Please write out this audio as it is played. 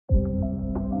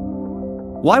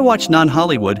Why watch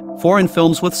non-Hollywood, foreign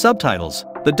films with subtitles?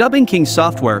 The Dubbing King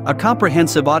software, a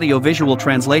comprehensive audio-visual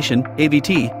translation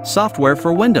 (AVT) software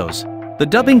for Windows. The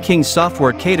Dubbing King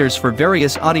software caters for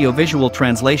various audio-visual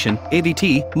translation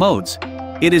 (AVT) modes.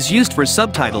 It is used for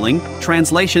subtitling,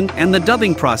 translation, and the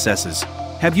dubbing processes.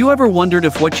 Have you ever wondered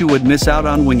if what you would miss out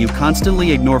on when you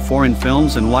constantly ignore foreign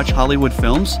films and watch Hollywood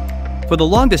films? For the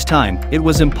longest time, it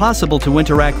was impossible to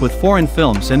interact with foreign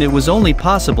films, and it was only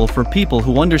possible for people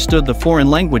who understood the foreign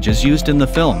languages used in the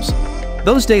films.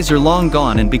 Those days are long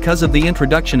gone, and because of the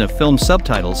introduction of film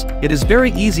subtitles, it is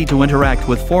very easy to interact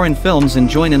with foreign films and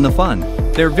join in the fun.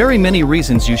 There are very many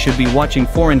reasons you should be watching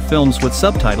foreign films with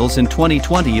subtitles in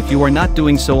 2020 if you are not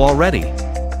doing so already.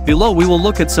 Below we will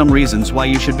look at some reasons why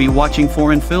you should be watching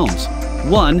foreign films.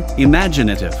 1.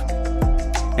 Imaginative.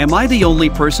 Am I the only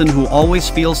person who always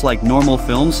feels like normal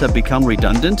films have become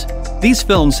redundant? These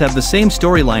films have the same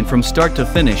storyline from start to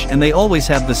finish, and they always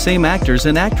have the same actors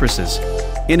and actresses.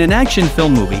 In an action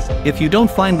film movie, if you don't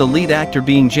find the lead actor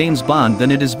being James Bond, then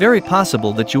it is very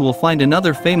possible that you will find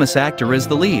another famous actor as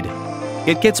the lead.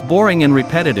 It gets boring and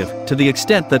repetitive, to the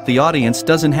extent that the audience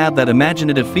doesn't have that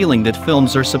imaginative feeling that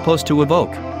films are supposed to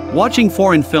evoke. Watching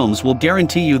foreign films will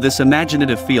guarantee you this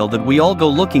imaginative feel that we all go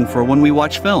looking for when we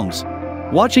watch films.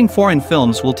 Watching foreign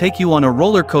films will take you on a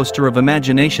roller coaster of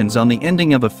imaginations on the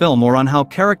ending of a film or on how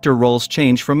character roles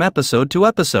change from episode to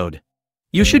episode.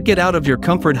 You should get out of your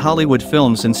comfort Hollywood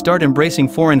films and start embracing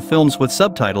foreign films with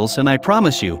subtitles, and I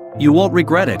promise you, you won't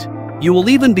regret it. You will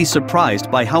even be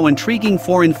surprised by how intriguing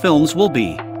foreign films will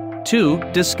be. 2.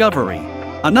 Discovery.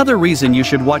 Another reason you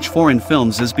should watch foreign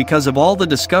films is because of all the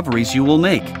discoveries you will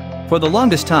make. For the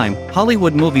longest time,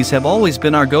 Hollywood movies have always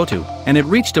been our go-to, and it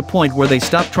reached a point where they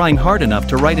stopped trying hard enough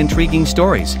to write intriguing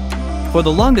stories. For the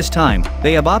longest time,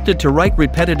 they have opted to write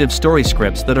repetitive story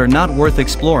scripts that are not worth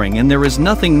exploring, and there is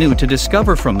nothing new to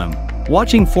discover from them.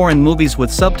 Watching foreign movies with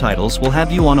subtitles will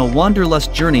have you on a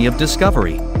wanderlust journey of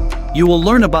discovery. You will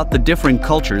learn about the different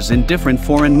cultures in different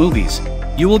foreign movies.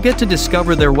 You will get to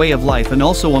discover their way of life and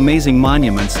also amazing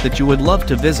monuments that you would love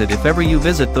to visit if ever you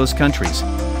visit those countries.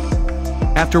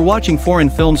 After watching foreign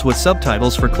films with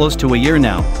subtitles for close to a year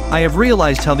now, I have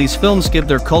realized how these films give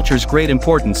their cultures great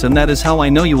importance, and that is how I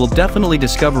know you will definitely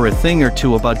discover a thing or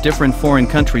two about different foreign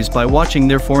countries by watching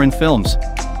their foreign films.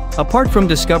 Apart from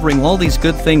discovering all these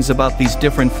good things about these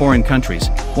different foreign countries,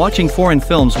 watching foreign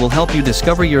films will help you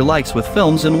discover your likes with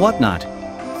films and whatnot.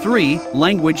 3.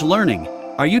 Language learning.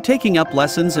 Are you taking up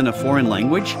lessons in a foreign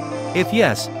language? If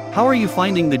yes, how are you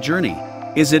finding the journey?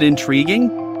 Is it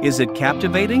intriguing? Is it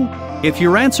captivating? If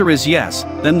your answer is yes,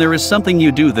 then there is something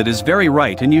you do that is very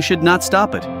right and you should not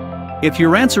stop it. If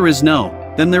your answer is no,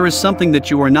 then there is something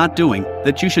that you are not doing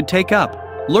that you should take up.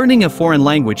 Learning a foreign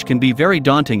language can be very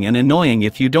daunting and annoying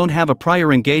if you don't have a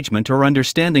prior engagement or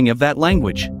understanding of that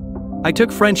language. I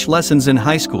took French lessons in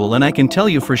high school, and I can tell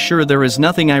you for sure there is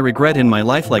nothing I regret in my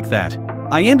life like that.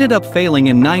 I ended up failing,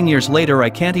 and 9 years later I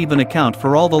can't even account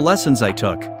for all the lessons I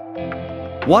took.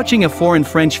 Watching a foreign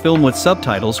French film with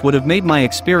subtitles would have made my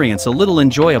experience a little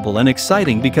enjoyable and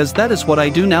exciting, because that is what I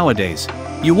do nowadays.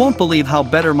 You won't believe how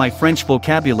better my French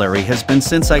vocabulary has been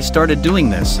since I started doing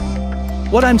this.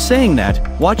 What I'm saying that,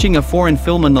 watching a foreign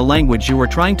film in the language you are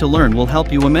trying to learn will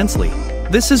help you immensely.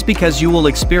 This is because you will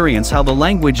experience how the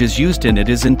language is used in it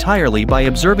is entirely by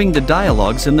observing the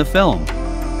dialogues in the film.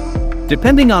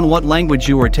 Depending on what language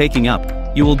you are taking up,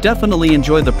 you will definitely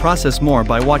enjoy the process more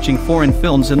by watching foreign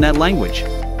films in that language.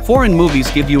 Foreign movies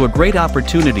give you a great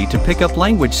opportunity to pick up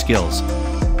language skills.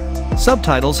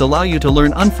 Subtitles allow you to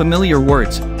learn unfamiliar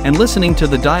words, and listening to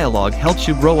the dialogue helps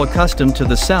you grow accustomed to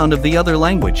the sound of the other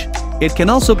language. It can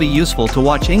also be useful to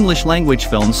watch English language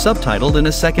films subtitled in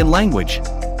a second language.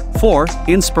 4.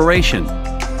 Inspiration.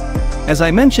 As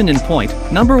I mentioned in point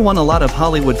number 1, a lot of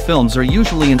Hollywood films are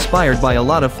usually inspired by a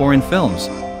lot of foreign films.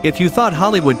 If you thought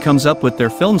Hollywood comes up with their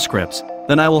film scripts,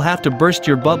 then I will have to burst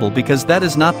your bubble, because that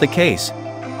is not the case.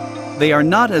 They are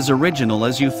not as original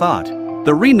as you thought.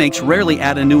 The remakes rarely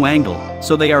add a new angle,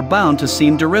 so they are bound to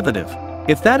seem derivative.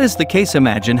 If that is the case,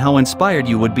 imagine how inspired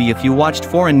you would be if you watched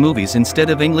foreign movies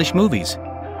instead of English movies.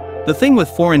 The thing with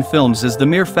foreign films is the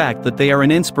mere fact that they are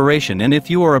an inspiration, and if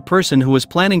you are a person who is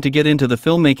planning to get into the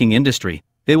filmmaking industry,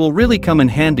 they will really come in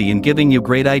handy in giving you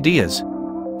great ideas.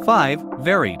 5.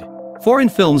 Varied. Foreign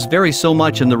films vary so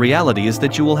much, and the reality is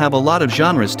that you will have a lot of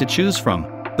genres to choose from.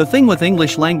 The thing with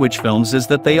English language films is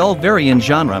that they all vary in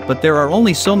genre, but there are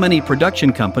only so many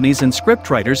production companies and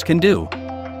scriptwriters can do.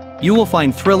 You will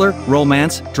find thriller,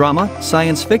 romance, drama,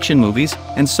 science fiction movies,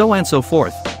 and so on and so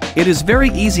forth. It is very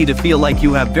easy to feel like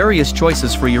you have various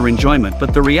choices for your enjoyment,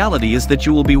 but the reality is that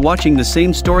you will be watching the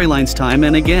same storylines time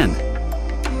and again.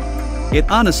 it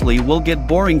honestly will get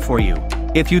boring for you.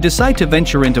 If you decide to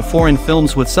venture into foreign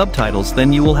films with subtitles,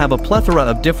 then you will have a plethora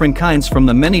of different kinds from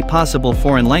the many possible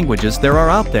foreign languages there are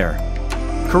out there.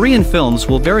 Korean films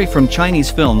will vary from Chinese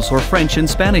films or French and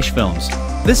Spanish films.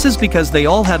 This is because they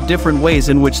all have different ways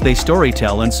in which they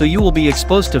storytell, and so you will be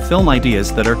exposed to film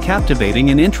ideas that are captivating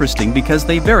and interesting because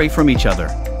they vary from each other.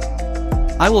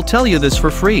 I will tell you this for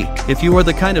free: if you are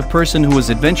the kind of person who is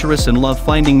adventurous and love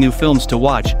finding new films to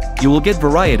watch, you will get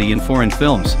variety in foreign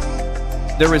films.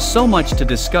 There is so much to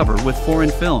discover with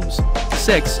foreign films.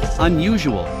 6.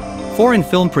 Unusual. Foreign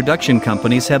film production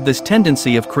companies have this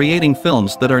tendency of creating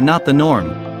films that are not the norm.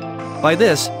 By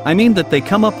this, I mean that they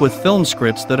come up with film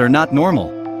scripts that are not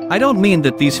normal. I don't mean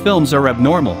that these films are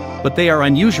abnormal, but they are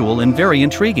unusual and very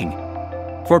intriguing.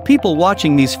 For people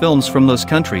watching these films from those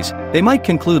countries, they might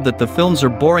conclude that the films are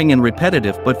boring and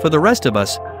repetitive, but for the rest of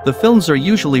us, the films are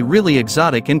usually really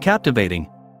exotic and captivating.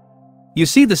 You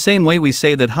see, the same way we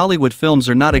say that Hollywood films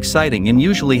are not exciting and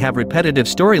usually have repetitive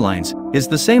storylines, is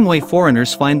the same way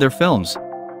foreigners find their films.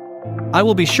 I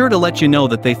will be sure to let you know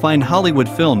that they find Hollywood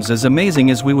films as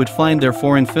amazing as we would find their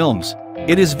foreign films.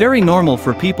 It is very normal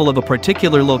for people of a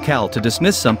particular locale to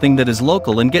dismiss something that is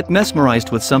local and get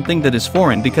mesmerized with something that is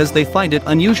foreign because they find it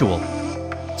unusual.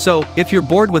 So, if you're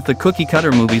bored with the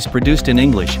cookie-cutter movies produced in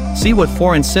English, see what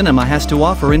foreign cinema has to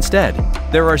offer instead.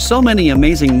 There are so many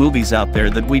amazing movies out there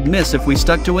that we'd miss if we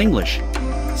stuck to English.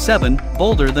 7.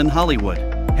 Bolder than Hollywood.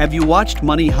 Have you watched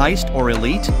Money Heist or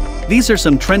Elite? These are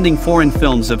some trending foreign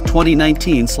films of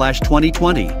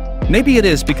 2019/2020. Maybe it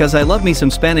is because I love me some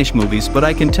Spanish movies, but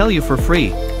I can tell you for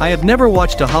free, I have never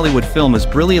watched a Hollywood film as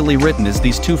brilliantly written as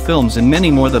these two films, and many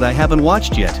more that I haven't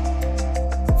watched yet.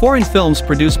 Foreign films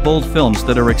produce bold films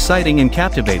that are exciting and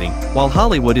captivating, while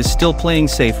Hollywood is still playing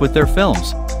safe with their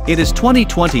films. It is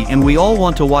 2020 and we all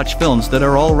want to watch films that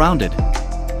are all-rounded.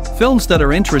 Films that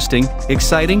are interesting,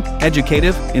 exciting,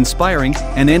 educative, inspiring,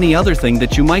 and any other thing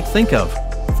that you might think of.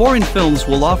 Foreign films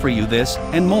will offer you this,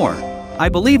 and more. I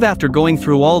believe after going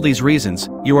through all these reasons,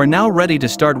 you are now ready to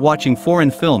start watching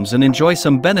foreign films and enjoy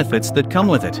some benefits that come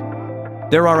with it.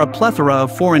 There are a plethora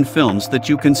of foreign films that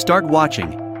you can start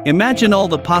watching. Imagine all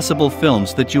the possible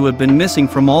films that you have been missing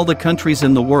from all the countries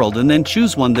in the world, and then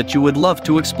choose one that you would love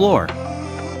to explore.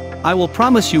 I will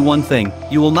promise you one thing,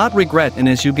 you will not regret, and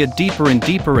as you get deeper and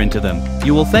deeper into them,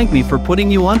 you will thank me for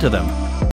putting you onto them.